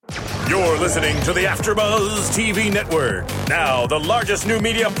You're listening to the AfterBuzz TV Network, now the largest new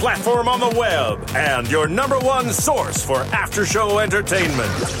media platform on the web, and your number one source for after-show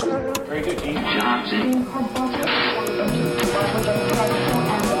entertainment. Very good, Dean Johnson.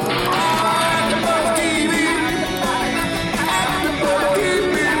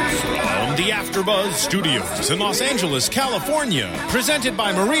 The AfterBuzz Studios in Los Angeles, California. Presented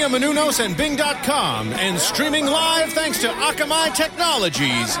by Maria Menounos and Bing.com and streaming live thanks to Akamai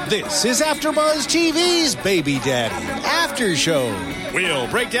Technologies. This is AfterBuzz TV's Baby Daddy After Show. We'll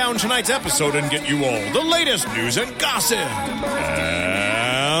break down tonight's episode and get you all the latest news and gossip.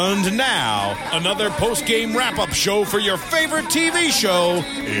 And now, another post-game wrap-up show for your favorite TV show.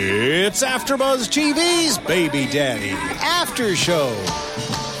 It's AfterBuzz TV's Baby Daddy After Show.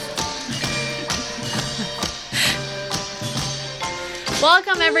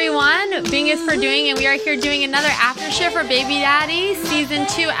 Welcome, everyone. Bing is for doing, and we are here doing another after show for Baby Daddy, Season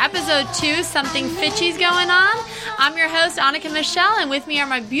 2, Episode 2, Something Fishy's Going On. I'm your host, Annika Michelle, and with me are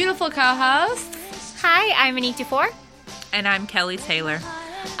my beautiful co-hosts. Hi, I'm Anita Four. And I'm Kelly Taylor.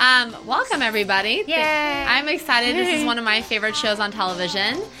 Welcome, everybody. Yay. I'm excited. This is one of my favorite shows on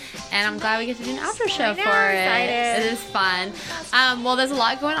television, and I'm glad we get to do an after show for it. It is fun. Well, there's a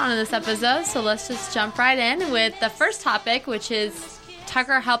lot going on in this episode, so let's just jump right in with the first topic, which is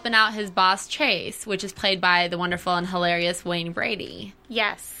Tucker helping out his boss, Chase, which is played by the wonderful and hilarious Wayne Brady.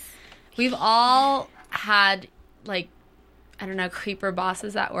 Yes. We've all had, creeper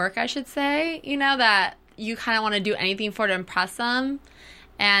bosses at work, I should say. You know, that you kind of want to do anything to impress them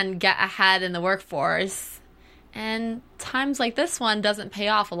and get ahead in the workforce. And times like this one doesn't pay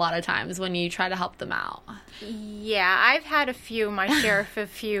off a lot of times when you try to help them out. Yeah, I've had my share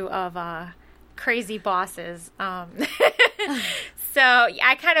of crazy bosses. So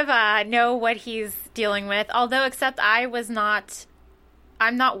I kind of know what he's dealing with. Although, except I'm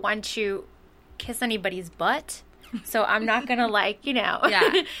not one to kiss anybody's butt. So I'm not going to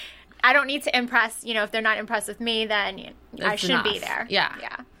Yeah. I don't need to impress, if they're not impressed with me, then I shouldn't be there. Yeah.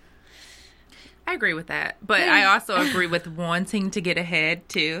 I agree with that. But I also agree with wanting to get ahead,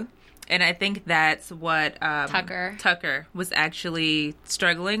 too. And I think that's what Tucker was actually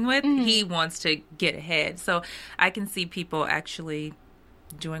struggling with. Mm-hmm. He wants to get ahead. So I can see people actually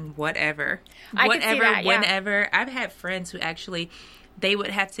doing whatever. Whenever. I've had friends who actually, they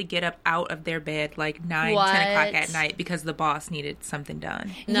would have to get up out of their bed 9, 10 o'clock at night because the boss needed something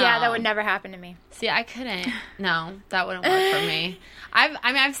done. No. Yeah, that would never happen to me. See, I couldn't. No, that wouldn't work for me.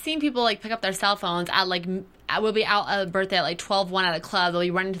 I've seen people pick up their cell phones at we'll be out at a birthday at 12:01 at a club. They'll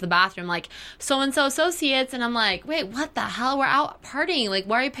be running to the bathroom so-and-so associates. And I'm like, wait, what the hell? We're out partying.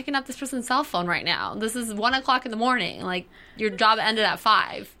 Why are you picking up this person's cell phone right now? This is 1 o'clock in the morning. Your job ended at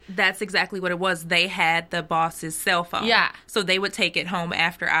 5. That's exactly what it was. They had the boss's cell phone. Yeah. So they would take it home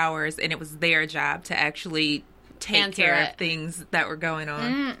after hours, and it was their job to actually take care of things that were going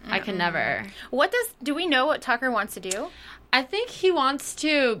on. I can never. Do we know what Tucker wants to do? I think he wants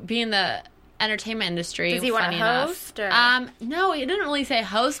to be in the entertainment industry. Does he want to host? Or? No, he didn't really say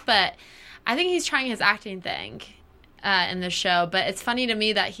host, but I think he's trying his acting thing in the show. But it's funny to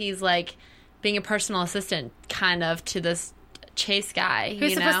me that he's being a personal assistant kind of to this Chase guy.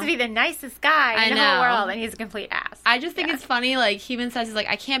 Who's supposed to be the nicest guy in the whole world, and he's a complete ass. I just think it's funny. He even says,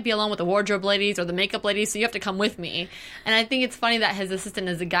 I can't be alone with the wardrobe ladies or the makeup ladies, so you have to come with me. And I think it's funny that his assistant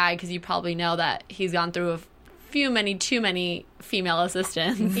is a guy, because you probably know that he's gone through too many female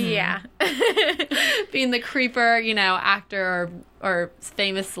assistants. Yeah. Being the creeper, actor or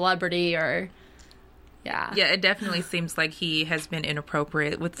famous celebrity or... Yeah. Yeah, it definitely seems like he has been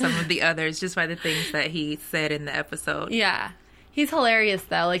inappropriate with some of the others just by the things that he said in the episode. Yeah. He's hilarious,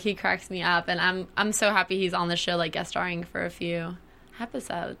 though. He cracks me up. And I'm so happy he's on the show, guest starring for a few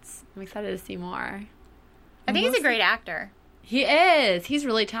episodes. I'm excited to see more. I think he's a great actor. He is. He's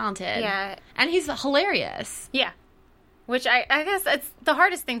really talented. Yeah. And he's hilarious. Yeah. Which I guess it's the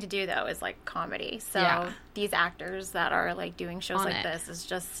hardest thing to do, though, is comedy. So these actors that are doing shows this is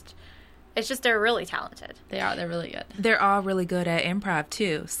just... It's just they're really talented. They are. They're really good. They're all really good at improv,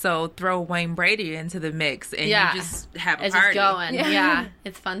 too. So throw Wayne Brady into the mix and you just have a it's party. It's just going. Yeah.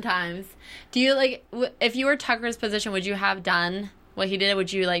 It's fun times. Do you, if you were Tucker's position, would you have done what he did?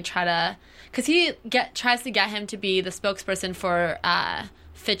 Would you, try to... Because he tries to get him to be the spokesperson for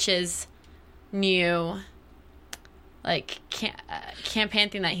Fitch's new, campaign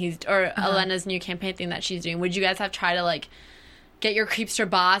thing that he's... Or Elena's new campaign thing that she's doing. Would you guys have tried to, get your creepster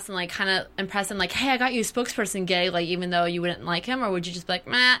boss and kind of impress him hey, I got you a spokesperson gig, even though you wouldn't like him? Or would you just be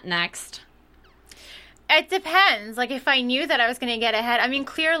meh, next? It depends. Like, if I knew that I was going to get ahead, I mean,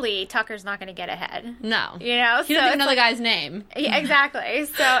 clearly Tucker's not going to get ahead. No. You know? He doesn't even know the guy's name. Yeah, exactly.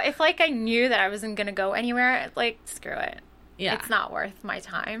 So if, like, I knew that I wasn't going to go anywhere, like, screw it. Yeah. It's not worth my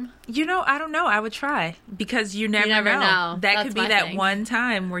time. You know, I don't know. I would try because you never know. That could be that one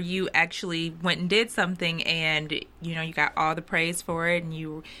time where you actually went and did something and, you know, you got all the praise for it and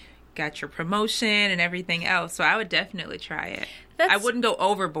you got your promotion and everything else. So I would definitely try it. I wouldn't go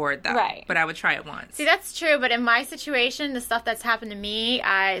overboard, though. Right. But I would try it once. See, that's true. But in my situation, the stuff that's happened to me,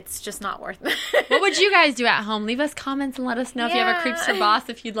 it's just not worth it. What would you guys do at home? Leave us comments and let us know if you have a creepster boss,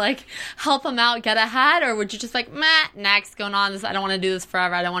 if you'd, like, help them out, get ahead, or would you just, like, next, going on. I don't want to do this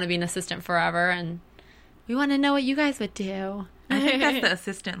forever. I don't want to be an assistant forever. And we want to know what you guys would do. I think that's the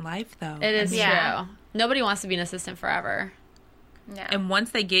assistant life, though. It is true. Nobody wants to be an assistant forever. No. And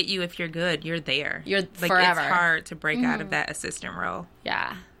once they get you, if you're good, you're there. You're forever. It's hard to break out of that assistant role.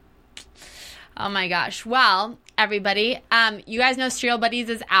 Yeah. Oh my gosh. Well, everybody, you guys know Serial Buddies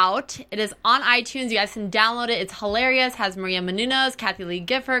is out. It is on iTunes. You guys can download it. It's hilarious. Has Maria Menounos, Kathy Lee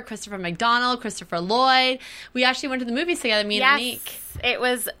Gifford, Christopher McDonald, Christopher Lloyd. We actually went to the movies together, me and Anik. It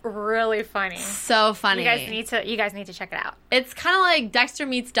was really funny. So funny. You guys need to check it out. It's kind of like Dexter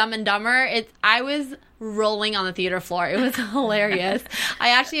meets Dumb and Dumber. I was rolling on the theater floor. It was hilarious. I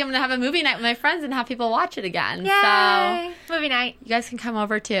actually am going to have a movie night with my friends and have people watch it again. Yay! So movie night. You guys can come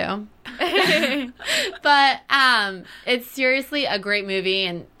over too. But it's seriously a great movie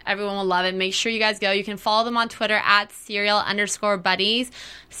and everyone will love it. Make sure you guys go. You can follow them on Twitter at serial_buddies.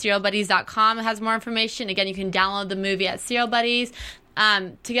 Serialbuddies.com has more information. Again, you can download the movie at Serial Buddies.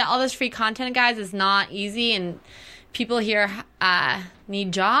 To get all this free content, guys, is not easy, and people here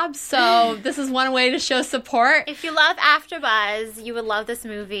need jobs, so this is one way to show support. If you love AfterBuzz, you would love this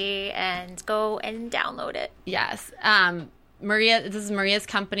movie, and go and download it. Yes. Maria, this is Maria's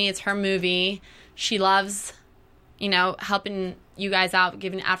company. It's her movie. She loves, helping you guys out,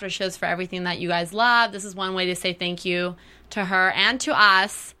 giving after shows for everything that you guys love. This is one way to say thank you to her and to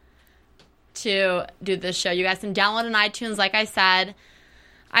us to do this show. You guys can download it on iTunes, like I said.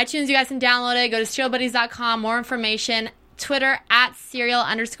 iTunes, you guys can download it. Go to serialbuddies.com. More information. Twitter at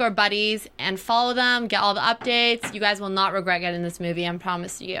serial_buddies. And follow them. Get all the updates. You guys will not regret getting this movie. I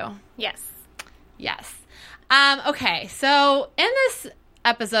promise you. Yes. Yes. Okay. So in this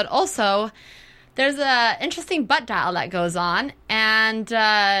episode also, there's a interesting butt dial that goes on. And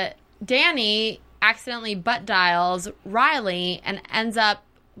Danny accidentally butt dials Riley and ends up,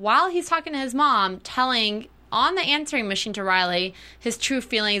 while he's talking to his mom, telling on the answering machine to Riley his true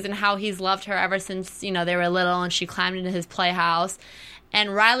feelings and how he's loved her ever since, they were little and she climbed into his playhouse.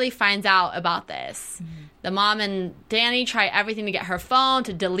 And Riley finds out about this. Mm-hmm. The mom and Danny try everything to get her phone,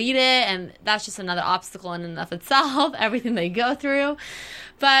 to delete it, and that's just another obstacle in and of itself, everything they go through.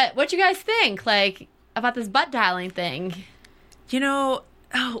 But what you guys think, about this butt dialing thing?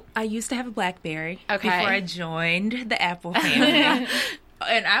 I used to have a BlackBerry before I joined the Apple family.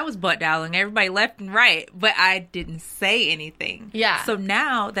 And I was butt dialing everybody left and right, but I didn't say anything. Yeah. So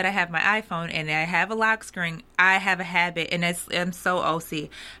now that I have my iPhone and I have a lock screen, I have a habit, and I'm so OC.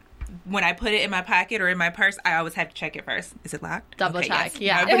 When I put it in my pocket or in my purse, I always have to check it first. Is it locked? Double check.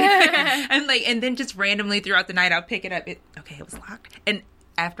 Yes. Yeah. and then just randomly throughout the night, I'll pick it up. It was locked. And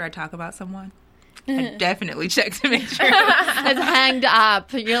after I talk about someone, I definitely check to make sure it's hanged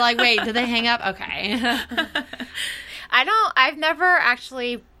up. You're like, wait, did they hang up? Okay. I've never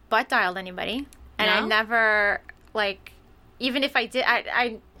actually butt dialed anybody. And No? I never, even if I did,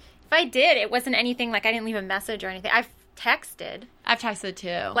 if I did, it wasn't anything, I didn't leave a message or anything. I've texted. I've texted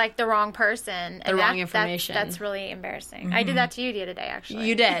too. The wrong person. The wrong information. That's really embarrassing. Mm-hmm. I did that to you the other day, actually.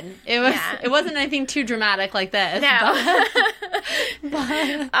 You did. It wasn't anything too dramatic like this. No.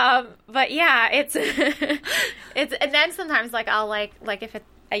 But yeah, it's, and then sometimes, I'll, if it,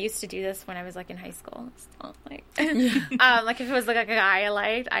 I used to do this when I was in high school. So, if it was a guy I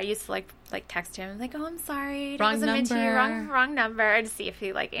liked, I used to text him oh, I'm sorry, wrong wasn't meant to you. number. Wrong number, to see if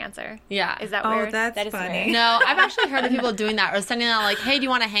he answer. Yeah. Is that weird? Oh, that's that is funny. weird. No, I've actually heard of people doing that or sending out hey, do you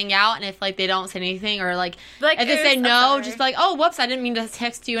want to hang out? And if they don't say anything or if they say no, just oh, whoops, I didn't mean to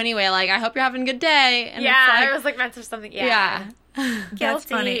text you anyway. I hope you're having a good day. And yeah, it was meant for something. Yeah. That's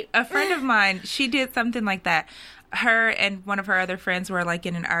funny. A friend of mine, she did something like that. Her and one of her other friends were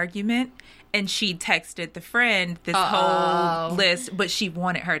in an argument, and she texted the friend this whole list, but she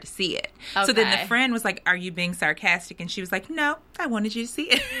wanted her to see it. Okay. So then the friend was like, are you being sarcastic? And she was like, no, I wanted you to see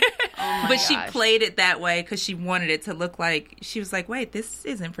it. But she played it that way because she wanted it to look like, she was like, wait, this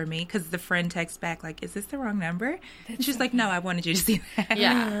isn't for me. Because the friend texts back like, is this the wrong number? And she was like, no, I wanted you to see that.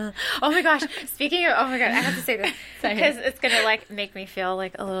 Yeah. Oh my gosh. Speaking of, oh my God, I have to say this because it's going to like make me feel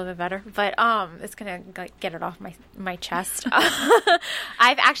like a little bit better. But it's going to like, get it off my chest.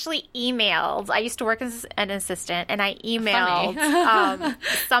 I've actually emailed. I used to work as an assistant, and I emailed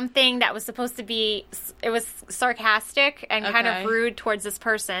something that was supposed to be, it was sarcastic and kind of rude towards this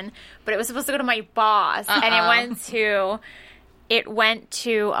person, but it was supposed to go to my boss, and it went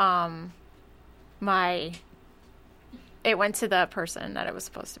to the person that it was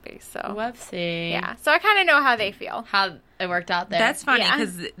supposed to be. So whoopsie. Yeah. So I kind of know how they feel. How it worked out there. That's funny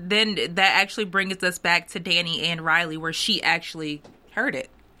because then that actually brings us back to Danny and Riley, where she actually heard it.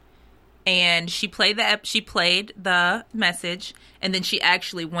 And she played the message, and then she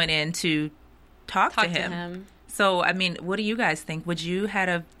actually went in to talk to him. So, I mean, what do you guys think? Would you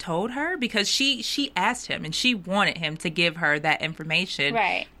have told her? Because she asked him, and she wanted him to give her that information.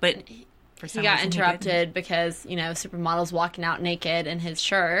 Right. But for some he got reason, interrupted because, Supermodel's walking out naked in his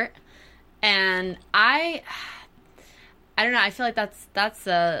shirt. And I don't know. I feel like that's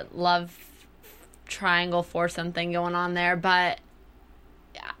a love triangle foursome thing going on there. But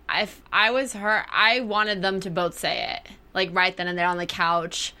if I was her, I wanted them to both say it. Like, right then and there on the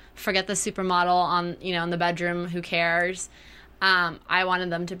couch. Forget the supermodel on, in the bedroom. Who cares? I wanted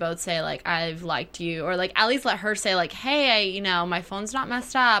them to both say, like, I've liked you. Or, like, at least let her say, like, hey, my phone's not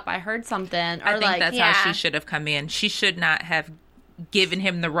messed up. I heard something. Or, I think that's how she should have come in. She should not have given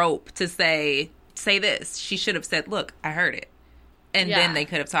him the rope to say this. She should have said, look, I heard it. And then they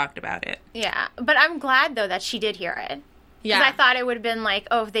could have talked about it. Yeah. But I'm glad, though, that she did hear it. Yeah. Because I thought it would have been like,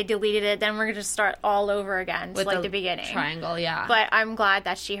 if they deleted it, then we're going to start all over again. With like the beginning. Triangle, yeah. But I'm glad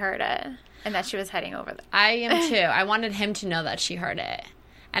that she heard it and that she was heading over there. I am too. I wanted him to know that she heard it.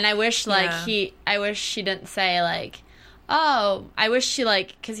 And I wish, I wish she didn't say, like, I wish she,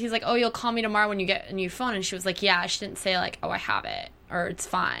 because he's like, you'll call me tomorrow when you get a new phone. And she was like, yeah. She didn't say, like, I have it. Or it's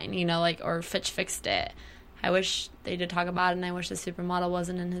fine, or Fitch fixed it. I wish they did talk about it, and I wish the supermodel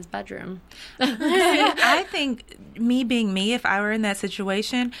wasn't in his bedroom. I think me being me, if I were in that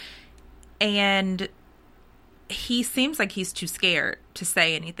situation, and he seems like he's too scared to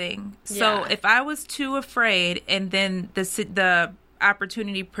say anything. Yeah. So if I was too afraid, and then the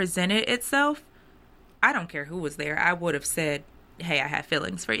opportunity presented itself, I don't care who was there. I would have said, hey, I have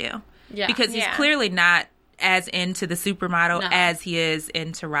feelings for you. Yeah. Because he's clearly not as into the supermodel as he is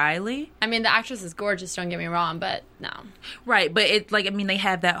into Riley. I mean, the actress is gorgeous, don't get me wrong, but no. Right, but it's like, I mean, they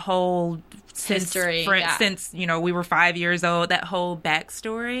have that whole history since, we were 5 years old, that whole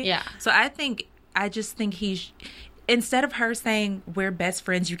backstory. Yeah. So I just think he's, instead of her saying, we're best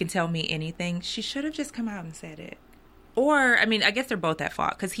friends, you can tell me anything, she should have just come out and said it. Or, I mean, I guess they're both at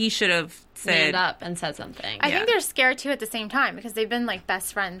fault, because he should have stand up and said something. I think they're scared, too, at the same time, because they've been, like,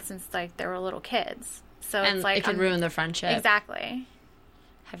 best friends since, like, they were little kids. So and it's like, it could ruin the friendship. Exactly.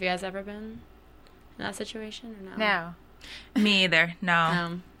 Have you guys ever been in that situation or no? No. Me either.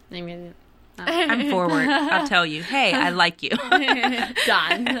 No. No. I'm forward. I'll tell you. Hey, I like you.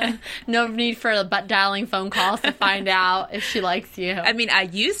 Done. No need for butt dialing phone calls to find out if she likes you. I mean, I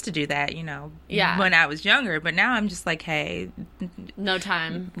used to do that, when I was younger, but now I'm just like, hey, no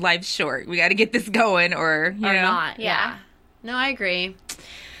time. Life's short. We got to get this going, or not. Yeah. No, I agree.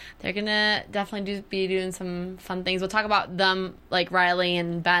 They're going to definitely be doing some fun things. We'll talk about them, like Riley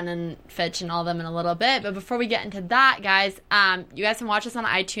and Ben and Fitch and all of them in a little bit. But before we get into that, guys, you guys can watch us on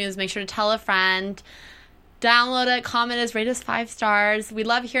iTunes. Make sure to tell a friend. Download it, comment us, rate us 5 stars. We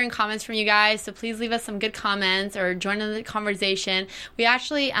love hearing comments from you guys, so please leave us some good comments or join in the conversation. We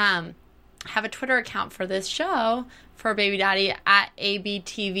actually have a Twitter account for this show for Baby Daddy at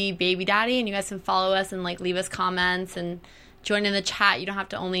ABTV Baby Daddy, and you guys can follow us and leave us comments and join in the chat. You don't have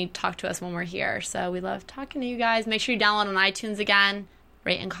to only talk to us when we're here. So we love talking to you guys. Make sure you download on iTunes again.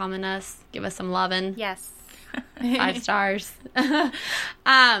 Rate and comment us. Give us some loving. Yes. 5 stars. The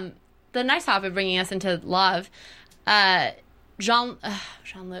next topic bringing us into love.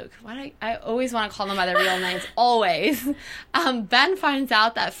 Jean-Luc. I always want to call them by their real names. Always. Ben finds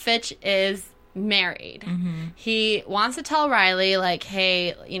out that Fitch is married. Mm-hmm. He wants to tell Riley,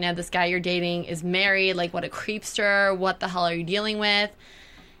 hey, this guy you're dating is married. What a creepster. What the hell are you dealing with?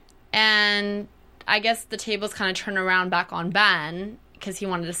 And I guess the tables kind of turn around back on Ben because he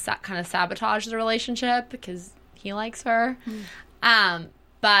wanted to kind of sabotage the relationship because he likes her. Mm.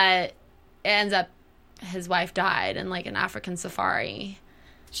 But it ends up his wife died in an African safari.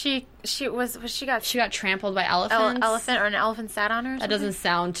 She got trampled by elephants. Elephant, or an elephant sat on her. That doesn't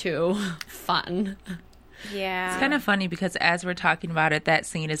sound too fun. Yeah, it's kind of funny because as we're talking about it, that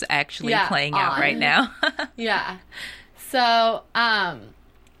scene is actually playing out right now. Yeah. So,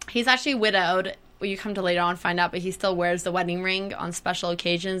 he's actually widowed. Well, you come to later on find out, but he still wears the wedding ring on special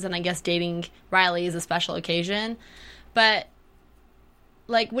occasions, and I guess dating Riley is a special occasion. But,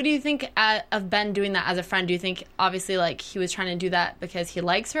 like, what do you think of Ben doing that as a friend? Do you think, obviously, like, he was trying to do that because he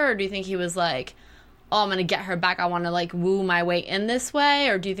likes her, or do you think he was like, oh, I'm going to get her back, I want to, like, woo my way in this way?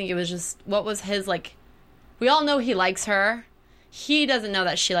 Or do you think it was just, what was his, like, we all know he likes her. He doesn't know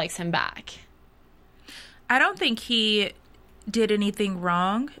that she likes him back. I don't think he did anything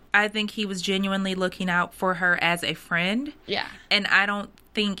wrong. I think he was genuinely looking out for her as a friend. Yeah. And I don't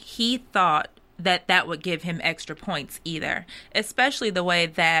think he thought that would give him extra points either. Especially the way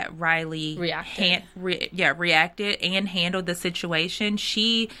that Riley reacted and handled the situation.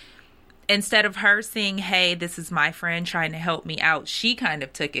 She, instead of her saying, hey, this is my friend trying to help me out, she kind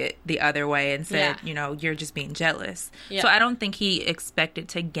of took it the other way and said, you're just being jealous. Yeah. So I don't think he expected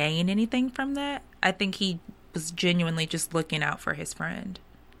to gain anything from that. I think he was genuinely just looking out for his friend.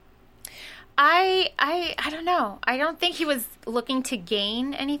 I don't know. I don't think he was looking to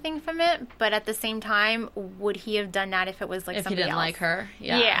gain anything from it, but at the same time, would he have done that if it was like if somebody he didn't else? like her?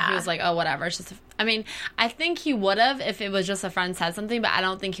 Yeah. He was like, oh, whatever. It's just. I mean, I think he would have if it was just a friend said something, but I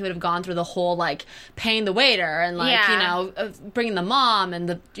don't think he would have gone through the whole like paying the waiter and like bringing the mom and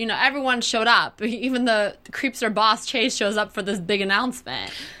the everyone showed up. Even the creepster boss Chase shows up for this big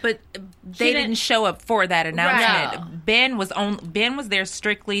announcement. But they didn't show up for that announcement. Right. Ben was there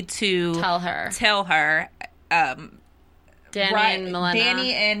strictly to tell her.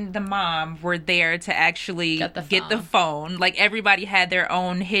 Danny and the mom were there to actually get the phone. Like, everybody had their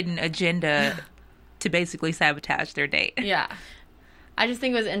own hidden agenda to basically sabotage their date. Yeah. I just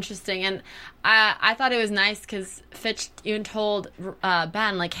think it was interesting. And I thought it was nice because Fitch even told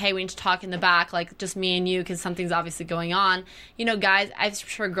Ben, like, hey, we need to talk in the back, like, just me and you, because something's obviously going on. Guys, I'm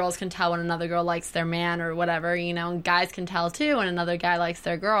sure girls can tell when another girl likes their man or whatever, and guys can tell, too, when another guy likes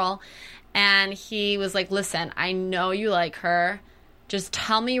their girl. And he was like, listen, I know you like her. Just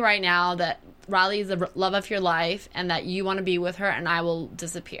tell me right now that Riley is the love of your life and that you want to be with her, and I will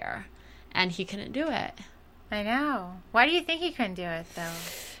disappear. And he couldn't do it. I know. Why do you think he couldn't do it, though?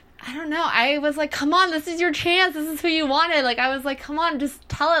 I don't know. I was like, come on, this is your chance. This is who you wanted. Like, I was like, come on, just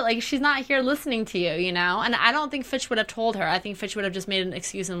tell it. Like, she's not here listening to you, And I don't think Fitch would have told her. I think Fitch would have just made an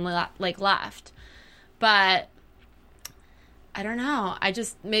excuse and, left. But I don't know.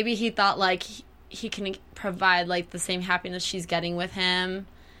 Maybe he thought, like, he can provide, like, the same happiness she's getting with him.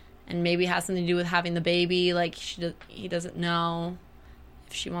 And maybe it has something to do with having the baby. Like, he doesn't know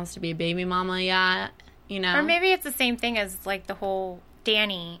if she wants to be a baby mama yet, Or maybe it's the same thing as, like, the whole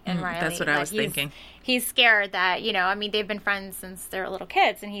Danny and Riley. That's what I was thinking. He's scared that, they've been friends since they're little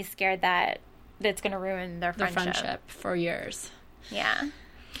kids, and he's scared that it's going to ruin their friendship for years. Yeah.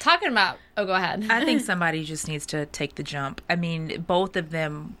 Talking about... Oh, go ahead. I think somebody just needs to take the jump. I mean, both of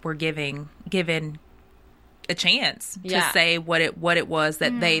them were given a chance to say what it was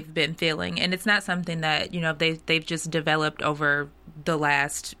that they've been feeling. And it's not something that, they've just developed over the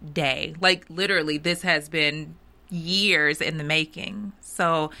last day. Like, literally, this has been years in the making.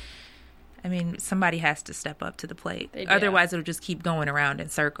 So, I mean, somebody has to step up to the plate. Otherwise, it'll just keep going around in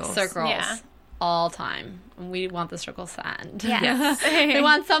circles. Yeah. All time. We want the circles to end. Yes. We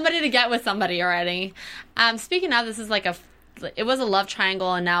want somebody to get with somebody already. Speaking of, this is like it was a love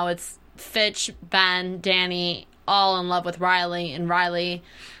triangle, and now it's Fitch, Ben, Danny, all in love with Riley, and Riley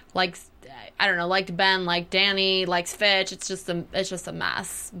likes Ben, like Danny, likes Fitch. It's just a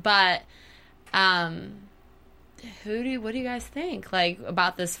mess. But what do you guys think, like,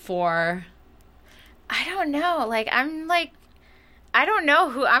 about this I don't know. I don't know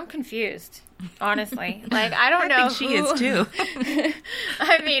who. I'm confused, honestly. Like, I don't know. I think she is too.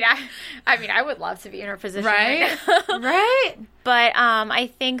 I mean, I would love to be in her position, right? Right. But I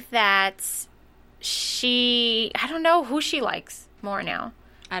think that I don't know who she likes more now.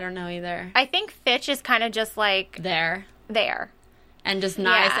 I don't know either. I think Fitch is kind of just like there. And just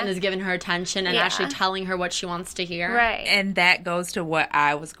nice and is giving her attention and actually telling her what she wants to hear. Right. And that goes to what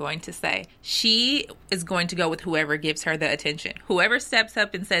I was going to say. She is going to go with whoever gives her the attention. Whoever steps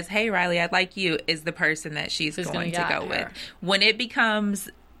up and says, hey, Riley, I like you, is the person that she's going to go with. When it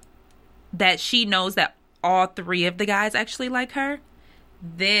becomes that she knows that all three of the guys actually like her,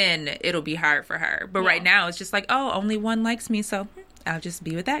 then it'll be hard for her. But right now, it's just like, oh, only one likes me, so I'll just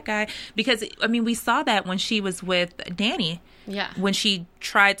be with that guy. Because, I mean, we saw that when she was with Danny. Yeah. When she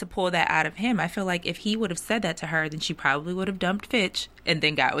tried to pull that out of him. I feel like if he would have said that to her, then she probably would have dumped Fitch and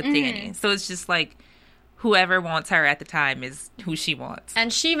then got with Danny. So it's just like, whoever wants her at the time is who she wants.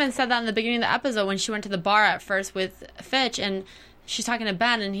 And she even said that in the beginning of the episode when she went to the bar at first with Fitch, and she's talking to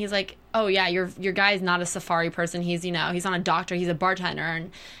Ben, and he's like, oh, yeah, your guy's not a safari person. He's, you know, he's not a doctor. He's a bartender,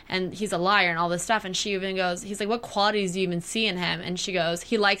 and he's a liar and all this stuff. And she even goes, he's like, what qualities do you even see in him? And she goes,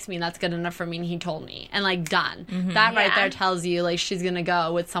 he likes me, and that's good enough for me, and he told me. And, like, done. That right there tells you, like, she's going to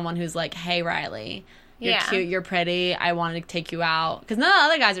go with someone who's like, hey, Riley, you're cute, you're pretty, I want to take you out. Because none of the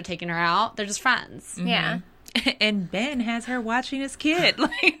other guys are taking her out. They're just friends. Yeah. And Ben has her watching his kid.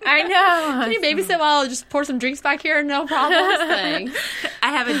 Like, I know. Can you babysit while I just pour some drinks back here? No problem. Thanks. I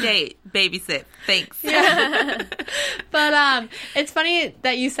have a date. Babysit. Thanks. Yeah. But it's funny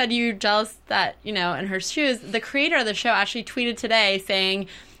that you said you're jealous that, you know, in her shoes. The creator of the show actually tweeted today saying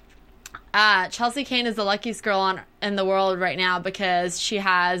Chelsea Kane is the luckiest girl in the world right now because she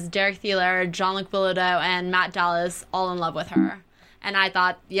has Derek Thieler, Jean-Luc Bilodeau, and Matt Dallas all in love with her. And I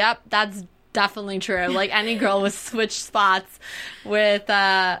thought, yep, that's definitely true. Like, any girl would switch spots with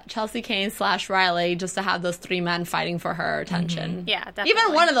Chelsea Kane / Riley just to have those three men fighting for her attention. Yeah, definitely.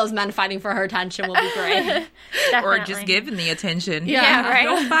 Even one of those men fighting for her attention will be great. Or just giving the attention. Yeah, right.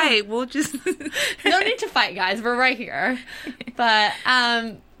 Don't fight. We'll just... No need to fight, guys. We're right here. But,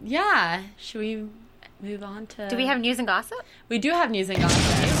 yeah. Should we move on to... Do we have news and gossip? We do have news and gossip.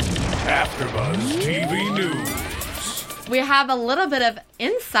 AfterBuzz TV News. We have a little bit of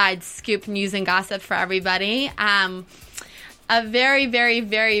inside scoop news and gossip for everybody. A very, very,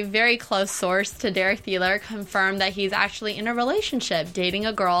 very, very close source to Derek Thieler confirmed that he's actually in a relationship, dating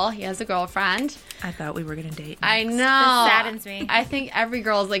a girl. He has a girlfriend. I thought we were going to date next. I know. This saddens me. I think every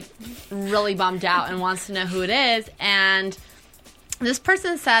girl is, like, really bummed out and wants to know who it is. And this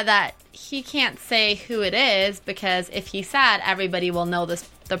person said that he can't say who it is because if he said, everybody will know the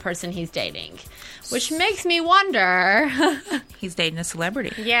person he's dating. Which makes me wonder. He's dating a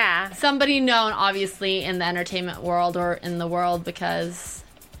celebrity. Yeah. Somebody known, obviously, in the entertainment world or in the world because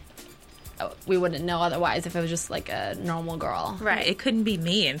we wouldn't know otherwise if it was just like a normal girl. Right. It couldn't be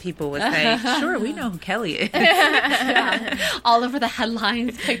me, and people would say, sure, we know who Kelly is. Yeah. All over the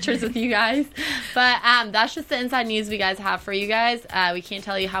headlines, pictures with you guys. But that's just the inside news we guys have for you guys. We can't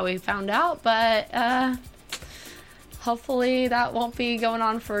tell you how we found out, but hopefully that won't be going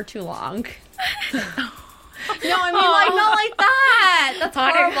on for too long. No, I mean, like, not like that. That's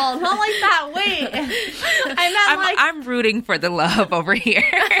horrible. Not like that. Wait. I meant I'm rooting for the love over here.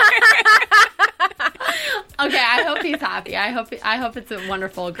 Okay, I hope he's happy. I hope it's a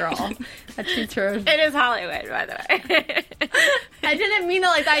wonderful girl. That's the truth. It is Hollywood, by the way. I didn't mean it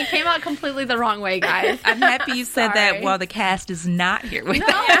like that. It came out completely the wrong way, guys. I'm happy you said that while the cast is not here with us.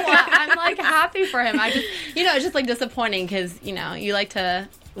 No, I'm, like, happy for him. I just, it's just, like, disappointing because, you like to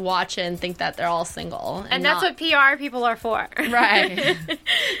watch it and think that they're all single. And that's what PR people are for. Right.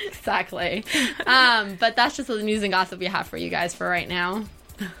 Exactly. But that's just the news and gossip we have for you guys for right now.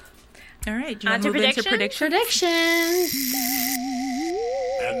 All right. Do you want to move into predictions?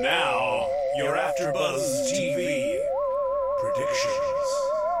 And now, your AfterBuzz TV predictions.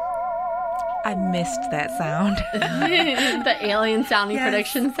 I missed that sound. The alien sounding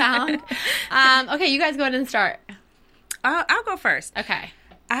prediction sound. Okay, you guys go ahead and start. I'll go first. Okay.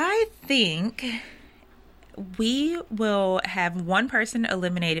 I think we will have one person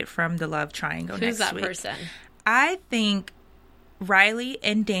eliminated from the love triangle next week. Who's that person? I think Riley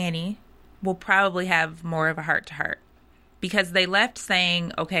and Danny will probably have more of a heart-to-heart because they left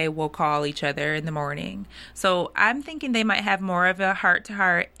saying, okay, we'll call each other in the morning. So I'm thinking they might have more of a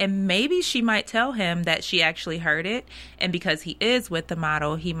heart-to-heart, and maybe she might tell him that she actually heard it, and because he is with the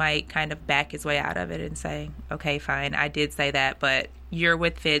model, he might kind of back his way out of it and say, okay, fine, I did say that, but you're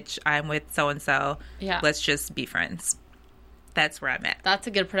with Fitch, I'm with so-and-so. Yeah. Let's just be friends. That's where I'm at. That's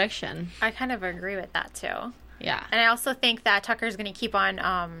a good prediction. I kind of agree with that, too. Yeah. And I also think that Tucker's going to keep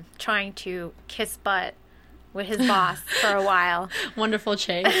on trying to kiss butt with his boss for a while. Wonderful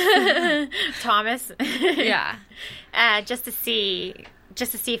chase. Thomas. Yeah. Just to see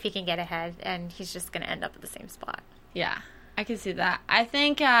if he can get ahead, and he's just going to end up at the same spot. Yeah. I can see that. I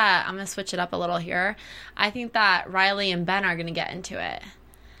think I'm going to switch it up a little here. I think that Riley and Ben are going to get into it.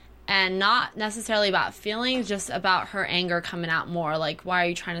 And not necessarily about feelings, just about her anger coming out more. Like, why are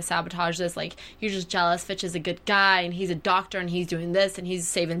you trying to sabotage this? Like, you're just jealous. Fitch is a good guy, and he's a doctor, and he's doing this, and he's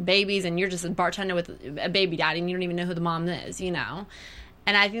saving babies, and you're just a bartender with a baby daddy, and you don't even know who the mom is, And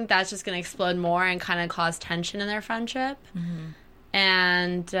I think that's just going to explode more and kind of cause tension in their friendship. Mm-hmm.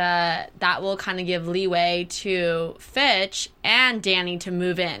 And that will kind of give leeway to Fitch and Danny to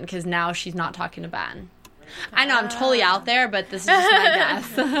move in because now she's not talking to Ben. I know I'm totally out there, but this is just my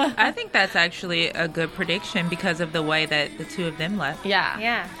guess. I think that's actually a good prediction because of the way that the two of them left.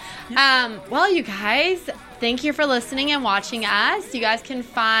 Yeah. Well, you guys, thank you for listening and watching us. You guys can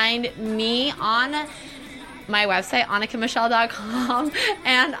find me on my website, AnnikaMichelle.com,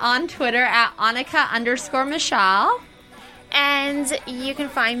 and on Twitter at Annika_Michelle. And you can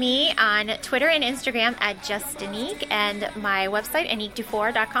find me on Twitter and Instagram at JustAnique and my website,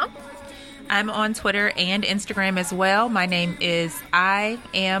 Anique24.com. I'm on Twitter and Instagram as well. My name is I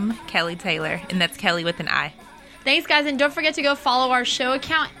Am Kelly Taylor, and that's Kelly with an I. Thanks, guys, and don't forget to go follow our show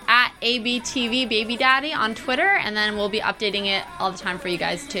account at ABTV Baby Daddy on Twitter, and then we'll be updating it all the time for you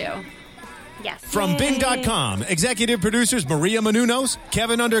guys, too. Yes. From Bing.com, executive producers Maria Menounos,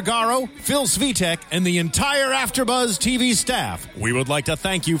 Kevin Undergaro, Phil Svitek, and the entire AfterBuzz TV staff, we would like to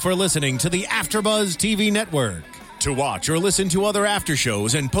thank you for listening to the AfterBuzz TV network. To watch or listen to other after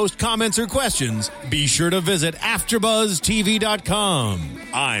shows and post comments or questions, be sure to visit AfterBuzzTV.com.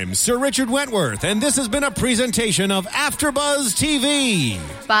 I'm Sir Richard Wentworth, and this has been a presentation of AfterBuzz TV.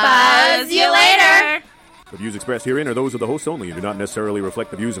 Buzz you later! The views expressed herein are those of the hosts only and do not necessarily reflect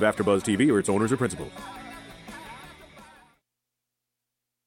the views of AfterBuzz TV or its owners or principals.